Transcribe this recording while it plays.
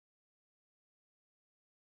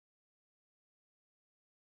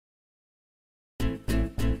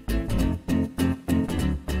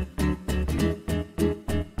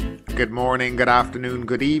good morning, good afternoon,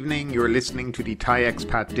 good evening. You're listening to the Thai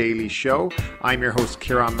Expat Daily Show. I'm your host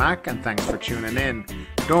Kieran Mack and thanks for tuning in.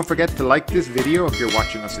 Don't forget to like this video if you're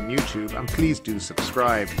watching us on YouTube and please do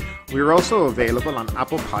subscribe. We're also available on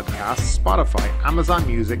Apple Podcasts, Spotify, Amazon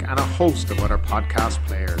Music and a host of other podcast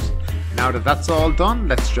players. Now that that's all done,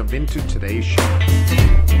 let's jump into today's show.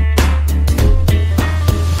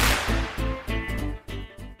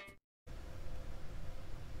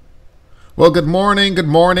 Well, good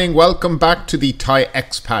morning. Welcome back to the Thai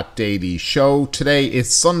Expat Daily Show. Today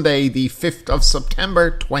is Sunday, the 5th of September,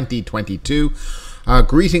 2022.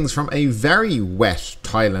 Greetings from a very wet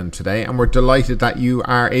Thailand today, and we're delighted that you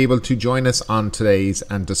are able to join us on today's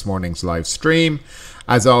and this morning's live stream.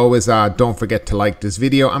 As always, don't forget to like this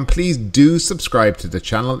video and please do subscribe to the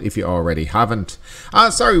channel if you already haven't.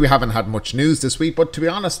 Sorry we haven't had much news this week, but to be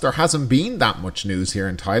honest, there hasn't been that much news here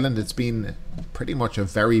in Thailand. It's been pretty much a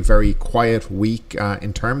very, very quiet week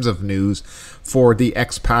in terms of news for the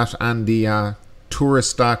expat and the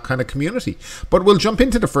tourist kind of community. But we'll jump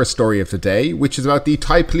into the first story of the day, which is about the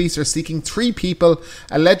Thai police are seeking 3 people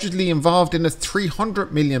allegedly involved in a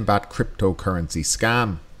 300 million baht cryptocurrency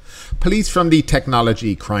scam. Police from the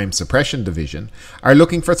Technology Crime Suppression Division are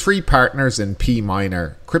looking for 3 partners in P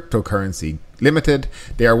Miner Cryptocurrency Limited.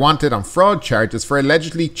 They are wanted on fraud charges for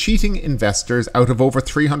allegedly cheating investors out of over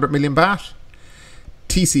 300 million baht.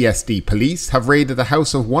 TCSD police have raided the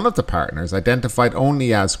house of one of the partners, identified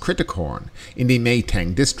only as Kritikorn, in the Mae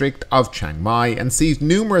Teng district of Chiang Mai and seized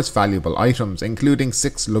numerous valuable items, including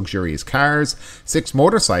 6 luxurious cars, 6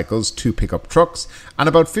 motorcycles, 2 pickup trucks, and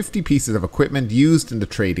about 50 pieces of equipment used in the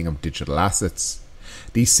trading of digital assets.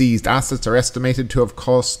 These seized assets are estimated to have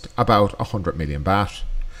cost about 100 million baht.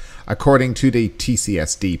 According to the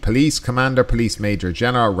TCSD Police Commander, Police Major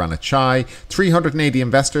General Ranachai, 380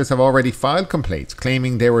 investors have already filed complaints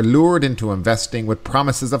claiming they were lured into investing with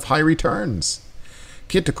promises of high returns.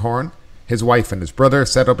 Kritikorn, his wife and his brother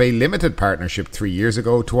set up a limited partnership 3 years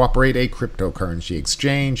ago to operate a cryptocurrency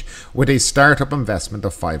exchange with a startup investment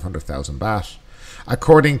of 500,000 baht.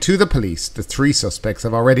 According to the police, the 3 suspects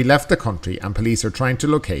have already left the country and police are trying to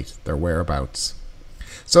locate their whereabouts.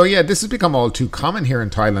 So yeah, this has become all too common here in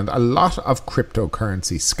Thailand. A lot of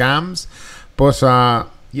cryptocurrency scams. But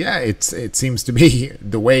it seems to be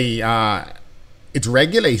the way it's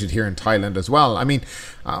regulated here in Thailand as well. I mean,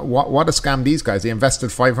 what a scam these guys. They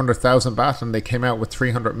invested 500,000 baht and they came out with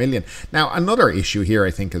 300 million. Now, another issue here,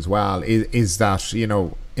 I think, as well, is that,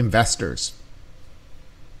 investors.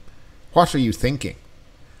 What are you thinking?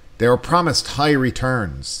 They were promised high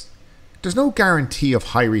returns. There's no guarantee of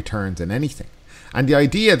high returns in anything. And the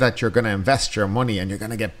idea that you're going to invest your money and you're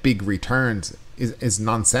going to get big returns is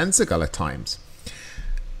nonsensical at times.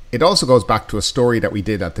 It also goes back to a story that we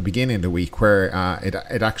did at the beginning of the week where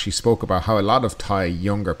it actually spoke about how a lot of Thai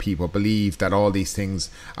younger people believe that all these things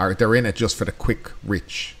they're in it just for the quick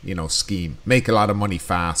rich, scheme. Make a lot of money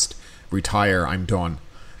fast, retire, I'm done,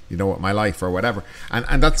 with my life or whatever.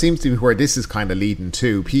 And that seems to be where this is kind of leading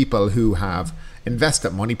to people who have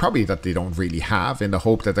invested money, probably that they don't really have, in the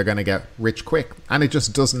hope that they're going to get rich quick. And it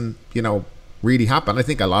just doesn't, really happen. I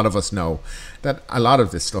think a lot of us know that a lot of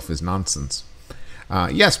this stuff is nonsense.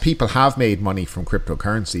 Yes, people have made money from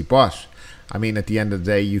cryptocurrency, but I mean, at the end of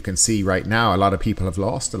the day, you can see right now a lot of people have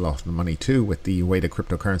lost a lot of money too with the way the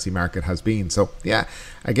cryptocurrency market has been. So yeah,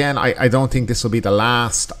 again, I don't think this will be the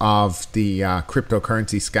last of the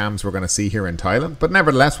cryptocurrency scams we're going to see here in Thailand. But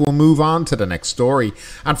nevertheless, we'll move on to the next story.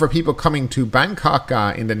 And for people coming to Bangkok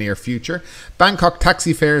in the near future, Bangkok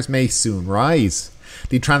taxi fares may soon rise.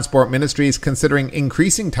 The Transport Ministry is considering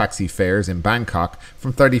increasing taxi fares in Bangkok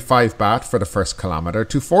from 35 baht for the first kilometre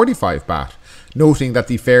to 45 baht, noting that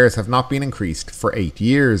the fares have not been increased for 8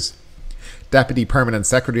 years. Deputy Permanent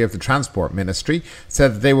Secretary of the Transport Ministry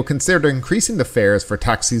said that they will consider increasing the fares for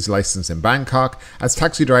taxis licensed in Bangkok, as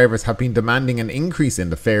taxi drivers have been demanding an increase in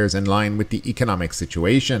the fares in line with the economic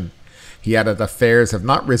situation. He added that fares have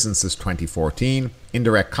not risen since 2014, in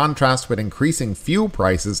direct contrast with increasing fuel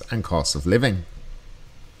prices and costs of living.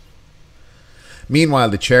 Meanwhile,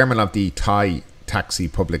 the chairman of the Thai Taxi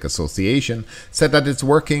Public Association said that its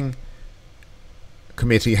working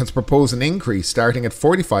committee has proposed an increase starting at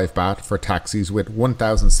 45 baht for taxis with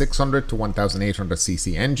 1,600 to 1,800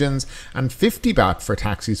 cc engines and 50 baht for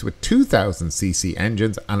taxis with 2,000 cc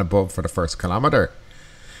engines and above for the first kilometre.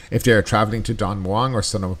 If they are travelling to Don Muang or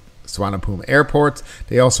Suvarnabhumi airports,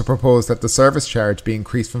 they also propose that the service charge be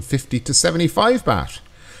increased from 50 to 75 baht.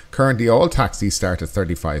 Currently, all taxis start at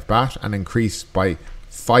 35 baht and increase by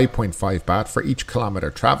 5.5 baht for each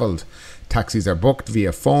kilometre travelled. Taxis are booked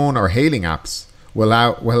via phone or hailing apps.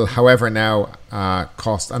 Will however now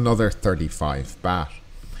cost another 35 baht.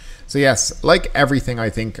 So yes, like everything I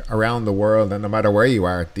think around the world, and no matter where you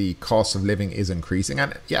are, the cost of living is increasing.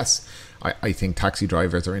 And yes, I think taxi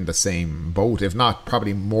drivers are in the same boat, if not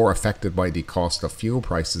probably more affected by the cost of fuel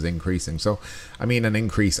prices increasing. So, I mean, an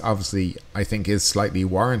increase obviously I think is slightly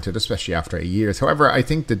warranted, especially after 8 years. However, I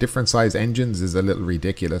think the different size engines is a little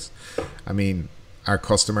ridiculous. I mean, our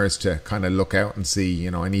customers to kind of look out and see, you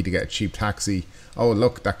know, I need to get a cheap taxi. Oh,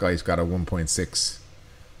 look, that guy's got a 1.6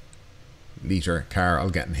 litre car, I'll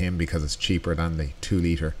get in him because it's cheaper than the 2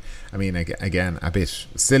 litre. I mean, again, a bit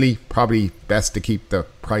silly. Probably best to keep the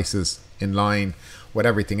prices in line with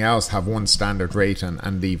everything else, have one standard rate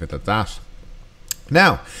and leave it at that.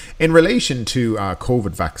 Now, in relation to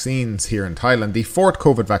COVID vaccines here in Thailand, the fourth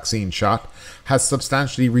COVID vaccine shot has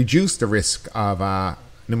substantially reduced the risk of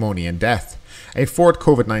pneumonia and death. A fourth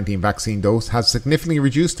COVID-19 vaccine dose has significantly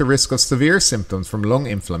reduced the risk of severe symptoms from lung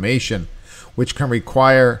inflammation, which can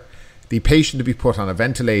require the patient to be put on a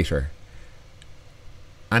ventilator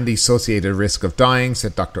and the associated risk of dying,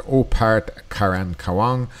 said Dr. Opart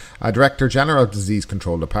Karankawang, Director General of Disease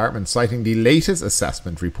Control Department, citing the latest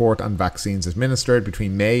assessment report on vaccines administered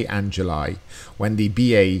between May and July, when the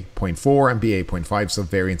BA.4 and BA.5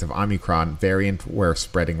 subvariants of Omicron variant were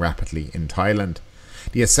spreading rapidly in Thailand.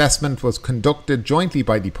 The assessment was conducted jointly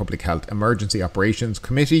by the Public Health Emergency Operations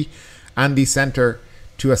Committee and the Centre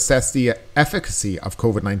to assess the efficacy of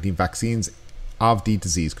COVID-19 vaccines of the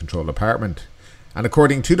Disease Control Department. And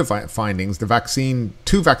according to the findings,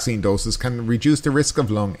 two vaccine doses can reduce the risk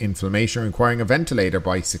of lung inflammation requiring a ventilator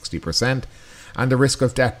by 60% and the risk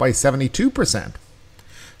of death by 72%.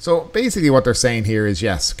 So basically what they're saying here is,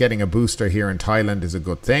 yes, getting a booster here in Thailand is a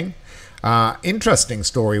good thing. Interesting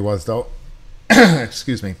story was, though,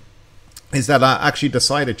 excuse me, is that I actually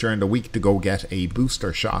decided during the week to go get a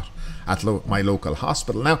booster shot at my local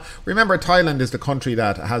hospital. Now, remember, Thailand is the country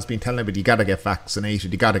that has been telling everybody, you got to get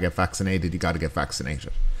vaccinated, you got to get vaccinated, you got to get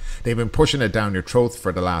vaccinated. They've been pushing it down your throat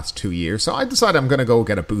for the last 2 years. So I decided I'm going to go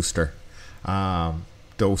get a booster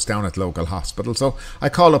dose down at local hospital. So I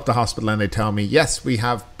call up the hospital and they tell me, yes, we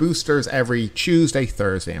have boosters every Tuesday,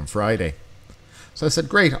 Thursday and Friday. So I said,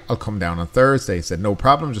 great, I'll come down on Thursday. He said, no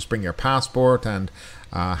problem, just bring your passport and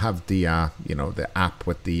have the the app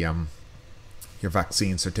with the your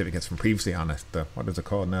vaccine certificates from previously on it. What is it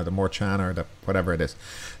called now? The Morchan or the whatever it is.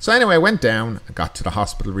 So anyway, I went down, I got to the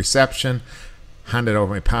hospital reception, handed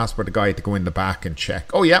over my passport. The guy had to go in the back and check.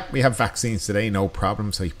 Oh yeah, we have vaccines today, no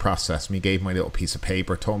problem. So he processed me, gave my little piece of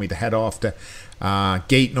paper, told me to head off to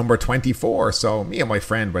gate number 24. So me and my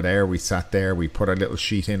friend were there. We sat there, we put our little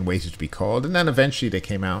sheet in, waited to be called, and then eventually they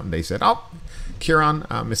came out and they said, oh, Kieran,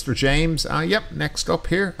 Mr. James, yep, next up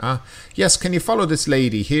here. Yes, can you follow this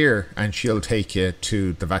lady here and she'll take you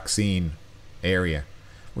to the vaccine area,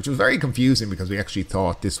 which was very confusing because we actually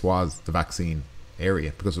thought this was the vaccine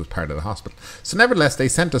area because it was part of the hospital. So nevertheless, they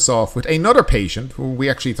sent us off with another patient who we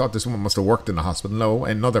actually thought this one must have worked in the hospital. No,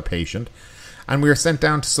 another patient. And we were sent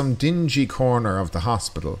down to some dingy corner of the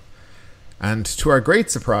hospital. And to our great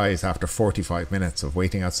surprise, after 45 minutes of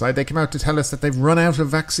waiting outside, they came out to tell us that they've run out of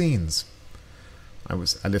vaccines. I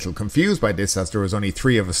was a little confused by this as there was only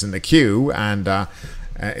 3 of us in the queue, and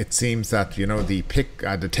it seems that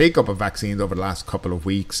the take-up of vaccines over the last couple of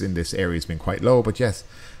weeks in this area has been quite low. But yes,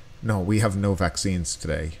 no, we have no vaccines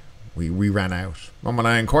today. We ran out. And when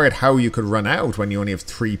I inquired how you could run out when you only have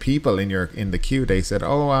 3 people in the queue, they said,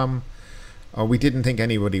 we didn't think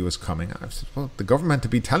anybody was coming. I said, well, the government to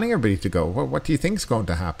be telling everybody to go. Well, what do you think is going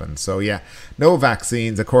to happen? So yeah, no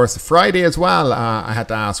vaccines. Of course, Friday as well, I had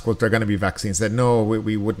to ask, was there going to be vaccines? Said, no,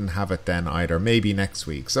 we wouldn't have it then either. Maybe next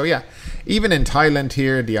week. So yeah, even in Thailand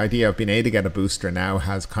here, the idea of being able to get a booster now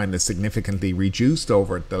has kind of significantly reduced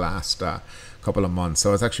over the last couple of months.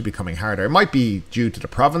 So it's actually becoming harder. It might be due to the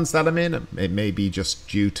province that I'm in. It may be just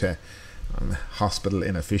due to hospital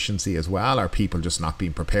inefficiency as well, or people just not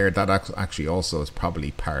being prepared. That actually also is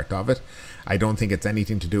probably part of it. I don't think it's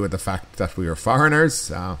anything to do with the fact that we are foreigners.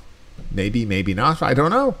 Maybe not, I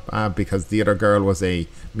don't know, because the other girl was a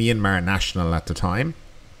Myanmar national at the time.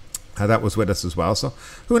 That was with us as well, so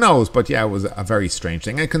who knows. But yeah, it was a very strange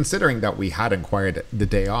thing, and considering that we had inquired the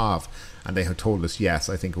day of and they had told us yes,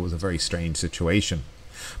 I think it was a very strange situation.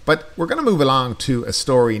 But we're going to move along to a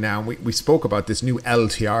story now. We spoke about this new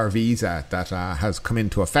LTR visa that has come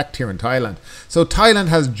into effect here in Thailand. So Thailand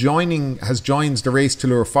has joined the race to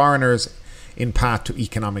lure foreigners in path to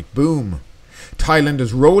economic boom. Thailand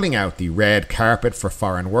is rolling out the red carpet for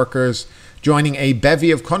foreign workers, joining a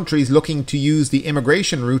bevy of countries looking to use the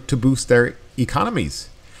immigration route to boost their economies.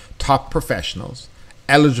 Top professionals,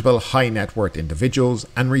 eligible high net worth individuals,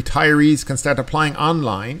 and retirees can start applying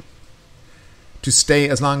online to stay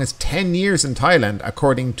as long as 10 years in Thailand,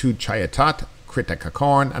 according to Chayatat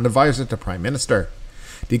Kritakakorn, an advisor to Prime Minister.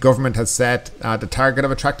 The government has set the target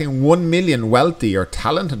of attracting 1 million wealthy or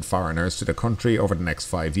talented foreigners to the country over the next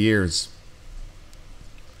 5 years.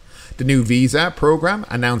 The new visa program,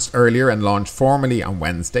 announced earlier and launched formally on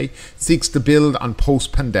Wednesday, seeks to build on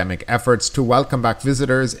post-pandemic efforts to welcome back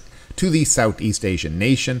visitors to the Southeast Asian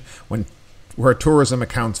nation, where tourism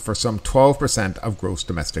accounts for some 12% of gross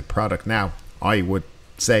domestic product. Now, I would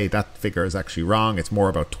say that figure is actually wrong. It's more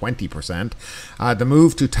about 20%. The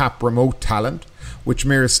move to tap remote talent, which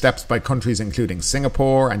mirrors steps by countries including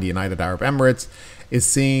Singapore and the United Arab Emirates, is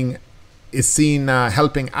seen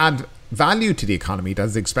helping add value to the economy that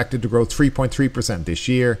is expected to grow 3.3% this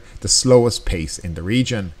year, the slowest pace in the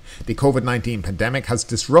region. The COVID-19 pandemic has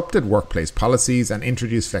disrupted workplace policies and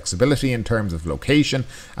introduced flexibility in terms of location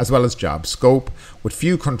as well as job scope, with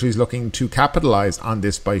few countries looking to capitalize on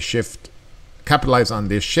this shift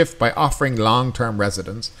by offering long-term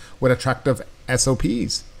residents with attractive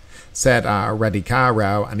SOPs, said Radhika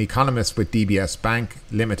Rao, an economist with DBS Bank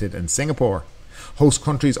Limited in Singapore. Host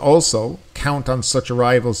countries also count on such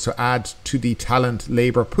arrivals to add to the talent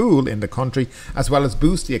labour pool in the country, as well as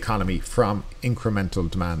boost the economy from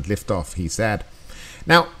incremental demand liftoff, he said.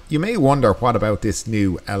 Now, you may wonder, what about this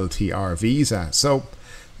new LTR visa? So,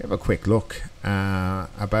 have a quick look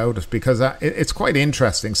about it, because it's quite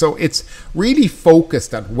interesting. So it's really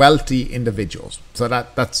focused at wealthy individuals. So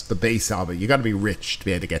that's the base of it. You got to be rich to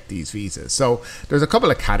be able to get these visas. So there's a couple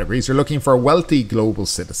of categories. You're looking for wealthy global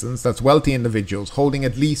citizens. That's wealthy individuals holding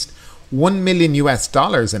at least $1 million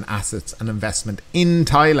in assets and investment in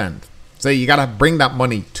Thailand. So you got to bring that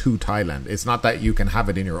money to Thailand. It's not that you can have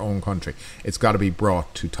it in your own country. It's got to be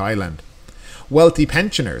brought to Thailand. Wealthy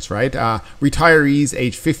pensioners, right? Retirees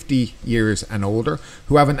aged 50 years and older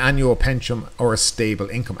who have an annual pension or a stable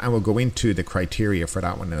income. And we'll go into the criteria for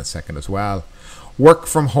that one in a second as well. Work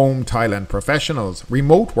from home Thailand professionals,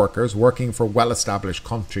 remote workers working for well-established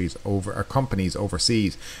companies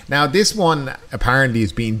overseas. Now, this one apparently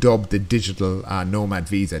is being dubbed the digital nomad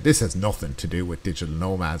visa. This has nothing to do with digital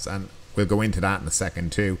nomads, and we'll go into that in a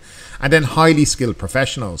second too. And then highly skilled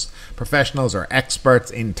professionals. Professionals are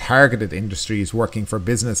experts in targeted industries working for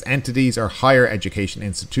business entities or higher education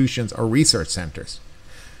institutions or research centres.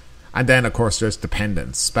 And then, of course, there's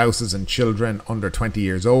dependents, spouses and children under 20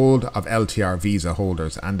 years old of LTR visa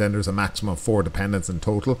holders. And then there's a maximum of 4 dependents in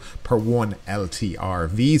total per one LTR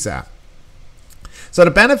visa. So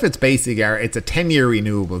the benefits basically are, it's a 10-year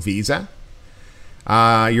renewable visa.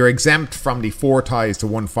 You're exempt from the 4 ties to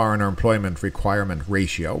 1 foreigner employment requirement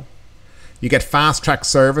ratio. You get fast-track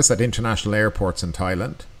service at international airports in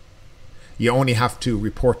Thailand. You only have to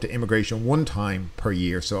report to immigration 1 time per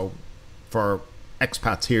year. So for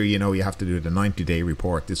expats here, you have to do the 90-day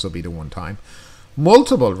report. This will be the 1 time.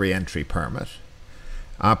 Multiple re-entry permit.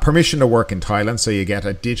 Permission to work in Thailand. So you get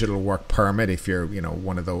a digital work permit if you're,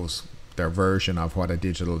 one of those, their version of what a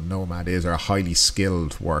digital nomad is, or a highly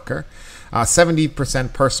skilled worker.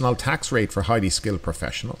 70% personal tax rate for highly skilled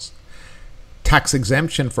professionals. Tax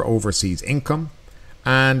exemption for overseas income.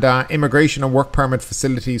 And immigration and work permit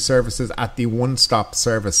facility services at the one-stop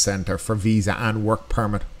service centre for visa and work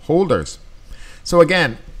permit holders. So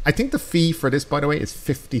again, I think the fee for this, by the way, is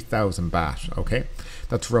 50,000 baht, okay?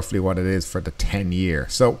 That's roughly what it is for the 10-year.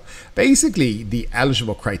 So basically, the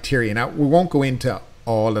eligible criteria. Now, we won't go into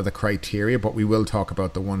all of the criteria, but we will talk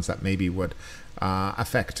about the ones that maybe would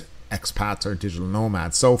affect expats or digital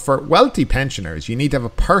nomads. So for wealthy pensioners, you need to have a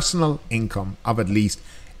personal income of at least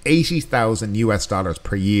 $80,000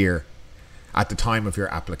 per year at the time of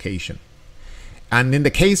your application. And in the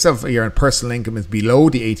case of your personal income is below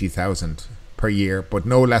the 80,000 per year, but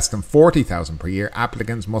no less than 40,000 per year,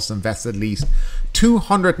 applicants must invest at least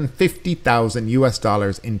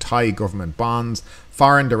 $250,000 in Thai government bonds,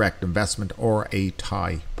 foreign direct investment, or a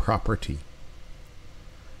Thai property.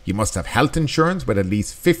 You must have health insurance with at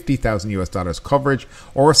least $50,000 coverage,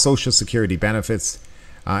 or social security benefits,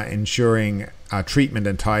 ensuring treatment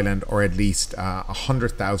in Thailand, or at least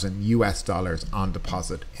 $100,000 on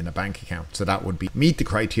deposit in a bank account. So that would meet the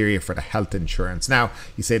criteria for the health insurance. Now,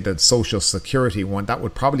 you say the social security one, that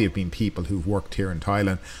would probably have been people who've worked here in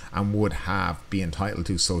Thailand and would be entitled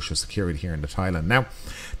to social security here in Thailand. Now,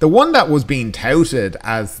 the one that was being touted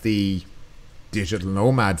as the digital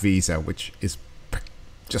nomad visa, which is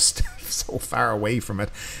just so far away from it,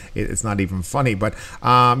 it's not even funny. But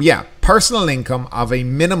personal income of a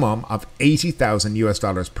minimum of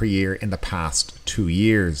 $80,000 per year in the past 2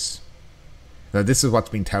 years. Now, this is what's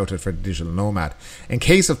been touted for the digital nomad. In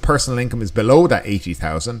case of personal income is below that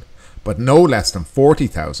 80,000, but no less than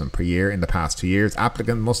 $40,000 per year in the past 2 years.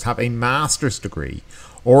 Applicants must have a master's degree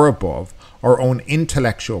or above, or own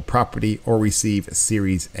intellectual property, or receive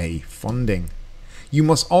Series A funding. You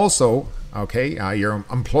must also, your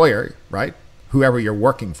employer, right, whoever you're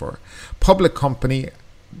working for, public company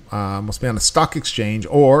must be on a stock exchange,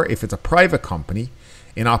 or if it's a private company,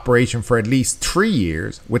 in operation for at least 3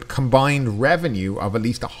 years with combined revenue of at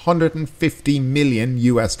least $150 million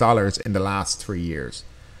in the last 3 years.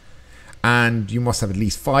 And you must have at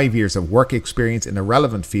least 5 years of work experience in the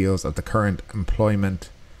relevant fields of the current employment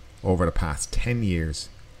over the past 10 years.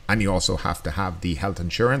 And you also have to have the health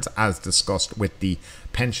insurance, as discussed with the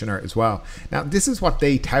pensioner as well. Now, this is what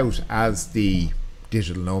they tout as the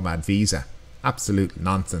digital nomad visa. Absolute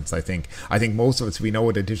nonsense, I think. I think most of us, we know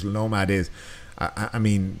what a digital nomad is.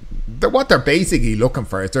 What they're basically looking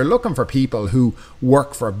for is they're looking for people who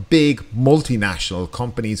work for big multinational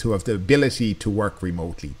companies who have the ability to work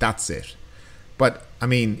remotely. That's it. But,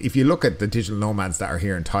 if you look at the digital nomads that are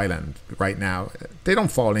here in Thailand right now, they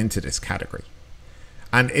don't fall into this category.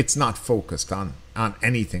 And it's not focused on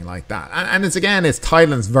anything like that. And it's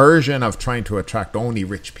Thailand's version of trying to attract only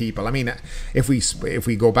rich people. If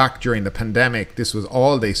we go back during the pandemic, this was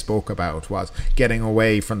all they spoke about, was getting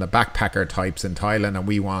away from the backpacker types in Thailand, and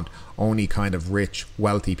we want only kind of rich,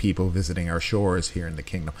 wealthy people visiting our shores here in the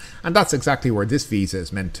kingdom. And that's exactly where this visa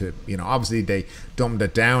is meant to, obviously they dumbed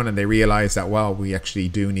it down and they realized that, well, we actually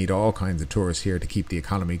do need all kinds of tourists here to keep the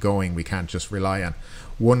economy going. We can't just rely on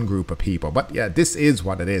one group of people. But yeah, this is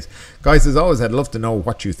what it is. Guys, as always, I'd love to know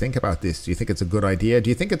what you think about this. Do you think it's a good idea? Do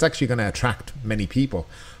you think it's actually going to attract many people?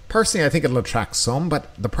 Personally, I think it'll attract some,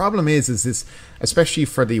 but the problem is this, especially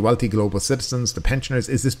for the wealthy global citizens, the pensioners,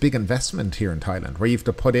 is this big investment here in Thailand where you have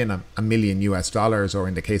to put in $1 million, or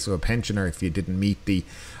in the case of a pensioner, if you didn't meet the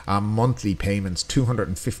monthly payments,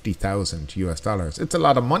 $250,000. It's a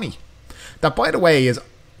lot of money. That, by the way, is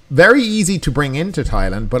very easy to bring into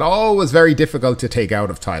Thailand, but always very difficult to take out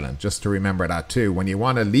of Thailand. Just to remember that too. When you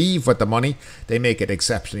want to leave with the money, they make it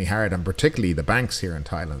exceptionally hard, and particularly the banks here in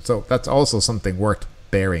Thailand. So that's also something worth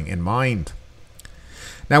bearing in mind.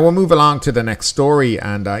 Now we'll move along to the next story,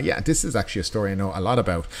 and this is actually a story I know a lot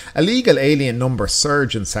about. Illegal alien numbers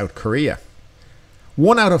surge in South Korea.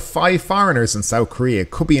 1 out of 5 foreigners in South Korea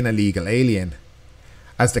could be an illegal alien,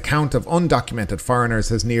 as the count of undocumented foreigners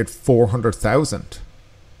has neared 400,000.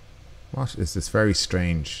 What is this? Very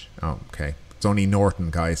strange. Oh, okay. It's only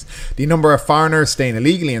Norton, guys. The number of foreigners staying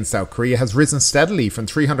illegally in South Korea has risen steadily from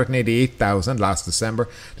 388,000 last December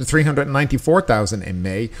to 394,000 in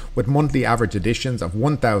May, with monthly average additions of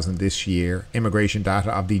 1,000 this year, immigration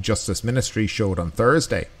data of the Justice Ministry showed on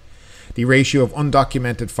Thursday. The ratio of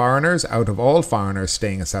undocumented foreigners out of all foreigners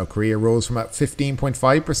staying in South Korea rose from about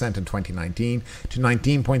 15.5% in 2019 to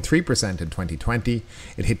 19.3% in 2020.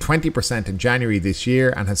 It hit 20% in January this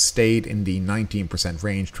year and has stayed in the 19%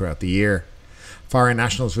 range throughout the year. Foreign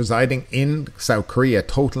nationals residing in South Korea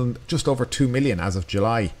totaled just over 2 million as of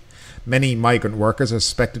July. Many migrant workers are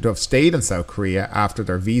suspected to have stayed in South Korea after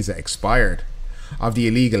their visa expired. Of the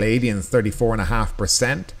illegal aliens,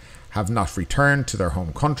 34.5% have not returned to their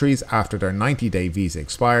home countries after their 90-day visa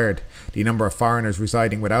expired. The number of foreigners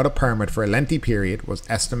residing without a permit for a lengthy period was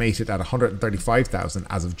estimated at 135,000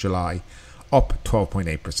 as of July, up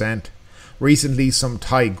 12.8%. Recently, some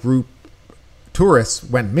Thai group tourists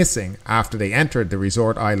went missing after they entered the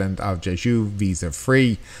resort island of Jeju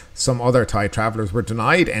visa-free. Some other Thai travellers were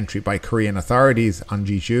denied entry by Korean authorities on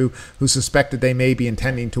Jeju, who suspected they may be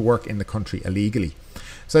intending to work in the country illegally.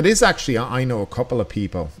 So this actually, I know a couple of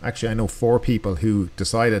people, actually I know 4 people who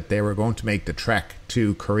decided they were going to make the trek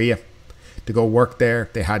to Korea to go work there.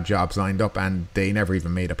 They had jobs lined up and they never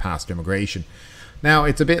even made it past immigration. Now,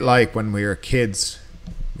 it's a bit like when we were kids,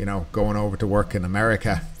 going over to work in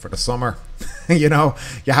America for the summer. You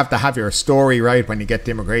have to have your story, right? When you get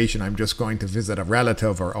to immigration, I'm just going to visit a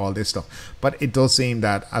relative or all this stuff. But it does seem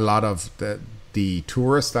that a lot of the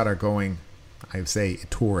tourists that are going, I would say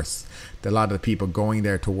tourists, a lot of the people going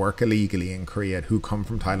there to work illegally in Korea who come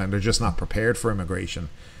from Thailand are just not prepared for immigration,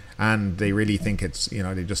 and they really think it's,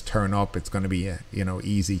 they just turn up, it's going to be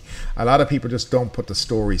easy. A lot of people just don't put the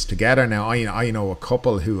stories together. Now I know a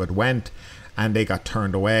couple who had went and they got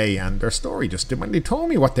turned away, and their story just, when they told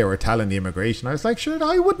me what they were telling the immigration, I was like, sure,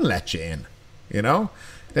 I wouldn't let you in.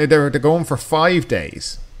 They're going for 5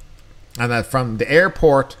 days, and that from the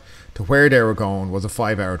airport to where they were going was a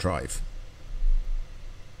 5-hour drive.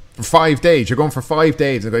 For 5 days, you're going for 5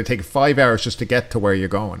 days. It's going to take 5 hours just to get to where you're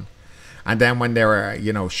going. And then when they were,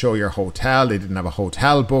 show your hotel, they didn't have a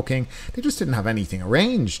hotel booking. They just didn't have anything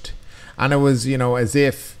arranged. And it was, as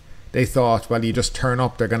if They thought, well, you just turn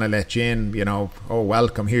up, they're going to let you in, you know, oh,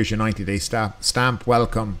 welcome, here's your 90-day stamp,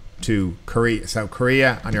 welcome to South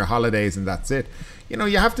Korea on your holidays, and that's it. You know,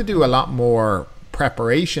 you have to do a lot more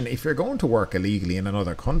preparation if you're going to work illegally in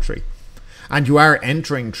another country. And you are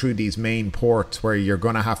entering through these main ports where you're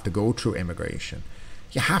going to have to go through immigration.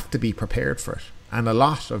 You have to be prepared for it. And a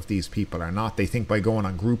lot of these people are not. They think by going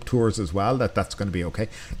on group tours as well that that's going to be okay.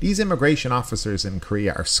 These immigration officers in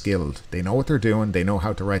Korea are skilled. They know what they're doing. They know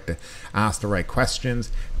how to ask the right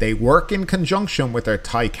questions. They work in conjunction with their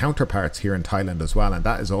Thai counterparts here in Thailand as well. And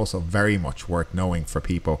that is also very much worth knowing for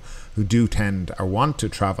people who do tend or want to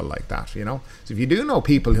travel like that, you know. So if you do know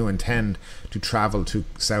people who intend to travel to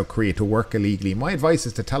South Korea to work illegally, my advice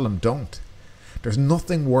is to tell them don't. There's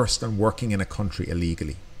nothing worse than working in a country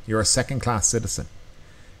illegally. You're a second-class citizen.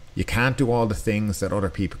 You can't do all the things that other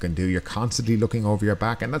people can do. You're constantly looking over your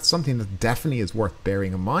back, and that's something that definitely is worth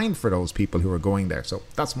bearing in mind for those people who are going there. So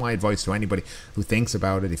that's my advice to anybody who thinks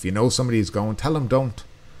about it. If you know somebody who's going, tell them don't.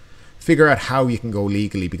 Figure out how you can go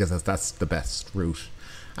legally, because that's the best route.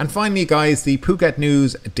 And finally, guys, the Phuket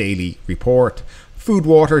News Daily Report. Food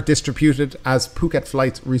water distributed as Phuket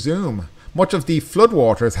flights resume. Much of the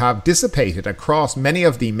floodwaters have dissipated across many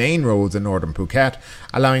of the main roads in northern Phuket,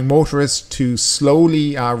 allowing motorists to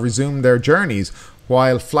slowly resume their journeys,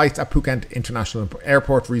 while flights at Phuket International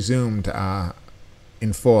Airport resumed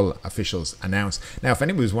in full, officials announced. Now, if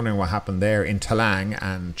anybody was wondering what happened there in Talang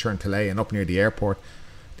and Cherntalay and up near the airport,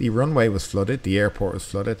 the runway was flooded, the airport was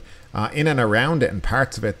flooded. In and around it and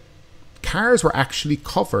parts of it, cars were actually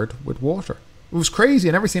covered with water. It was crazy.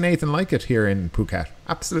 I never seen anything like it here in Phuket.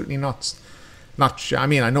 Absolutely nuts. I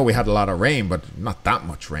mean, I know we had a lot of rain, but not that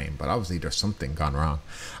much rain. But obviously there's something gone wrong.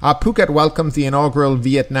 Phuket welcomes the inaugural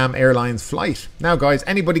Vietnam Airlines flight. Now, guys,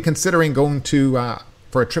 anybody considering going to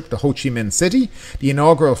for a trip to Ho Chi Minh City, the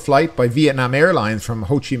inaugural flight by Vietnam Airlines from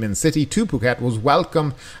Ho Chi Minh City to Phuket was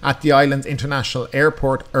welcomed at the island's international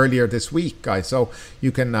airport earlier this week, guys. So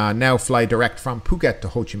you can now fly direct from Phuket to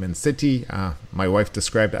Ho Chi Minh City. My wife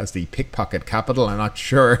described it as the pickpocket capital. I'm not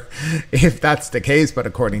sure if that's the case, but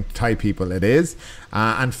according to Thai people, it is.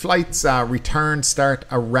 And flights return start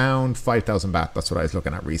around 5,000 baht. That's what I was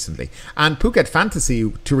looking at recently. And Phuket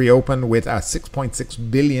Fantasy to reopen with a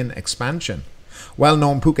 6.6 billion expansion.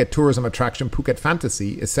 Well-known Phuket tourism attraction Phuket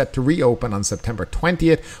Fantasy is set to reopen on September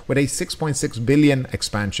 20th with a 6.6 billion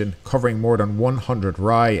expansion covering more than 100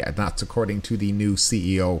 rai, and that's according to the new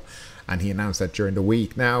CEO. And he announced that during the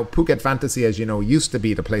week. Now, Phuket Fantasy, as you know, used to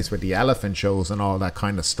be the place with the elephant shows and all that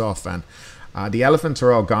kind of stuff. And the elephants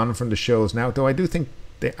are all gone from the shows now, though I do think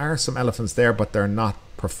there are some elephants there, but they're not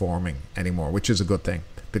performing anymore, which is a good thing.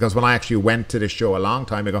 Because when I actually went to this show a long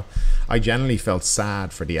time ago, I generally felt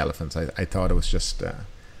sad for the elephants. I thought it was just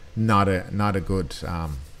not a good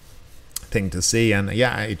thing to see. And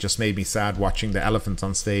yeah, it just made me sad watching the elephants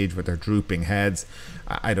on stage with their drooping heads.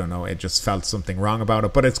 I don't know, it just felt something wrong about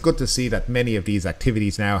it. But it's good to see that many of these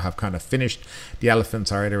activities now have kind of finished. The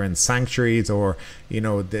elephants are either in sanctuaries or, you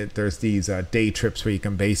know, there's these day trips where you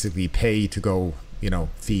can basically pay to go, you know,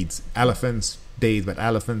 feed elephants, bathe with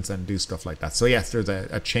elephants and do stuff like that. So yes, there's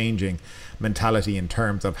a changing mentality in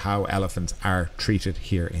terms of how elephants are treated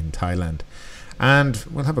here in Thailand. And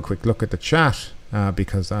we'll have a quick look at the chat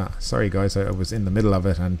because sorry guys, I was in the middle of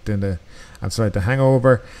it and I've started to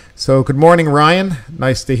hangover. So good morning, Ryan,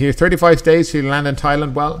 nice to hear. 35 days till you land in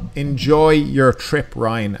Thailand. Well, enjoy your trip,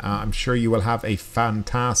 Ryan. I'm sure you will have a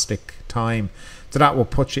fantastic time. So that will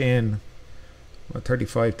put you in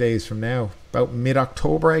 35 days from now, about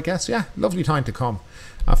mid-October, I guess. Yeah, lovely time to come.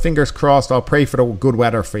 Fingers crossed. I'll pray for the good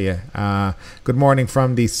weather for you. Good morning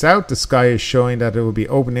from the south. The sky is showing that it will be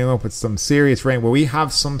opening up with some serious rain. Well, we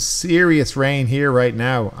have some serious rain here right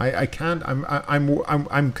now. I can't.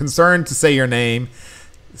 I'm concerned to say your name,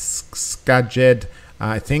 Skajed,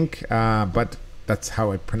 I think, but that's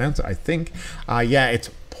how I pronounce it. I think. Yeah, it's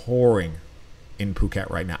pouring in Phuket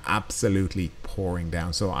right now, absolutely pouring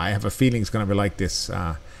down. So I have a feeling it's going to be like this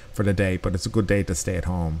for the day, but it's a good day to stay at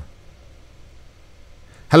home.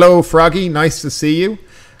 Hello, Froggy, nice to see you.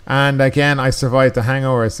 And again, I survived the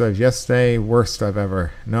hangover. I survived yesterday, worst I've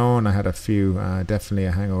ever known. I had a few, definitely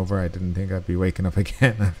a hangover. I didn't think I'd be waking up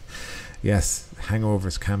again. Yes,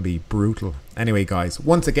 hangovers can be brutal. Anyway, guys,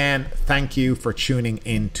 once again, thank you for tuning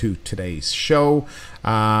into today's show.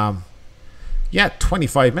 Yeah,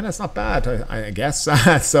 25 minutes, not bad, I guess.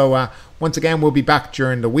 So once again, we'll be back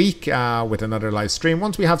during the week with another live stream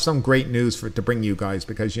once we have some great news to bring you guys,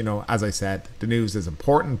 because, you know, as I said, the news is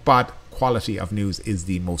important, but quality of news is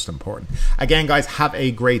the most important. Again, guys, have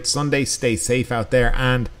a great Sunday. Stay safe out there,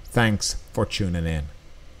 and thanks for tuning in.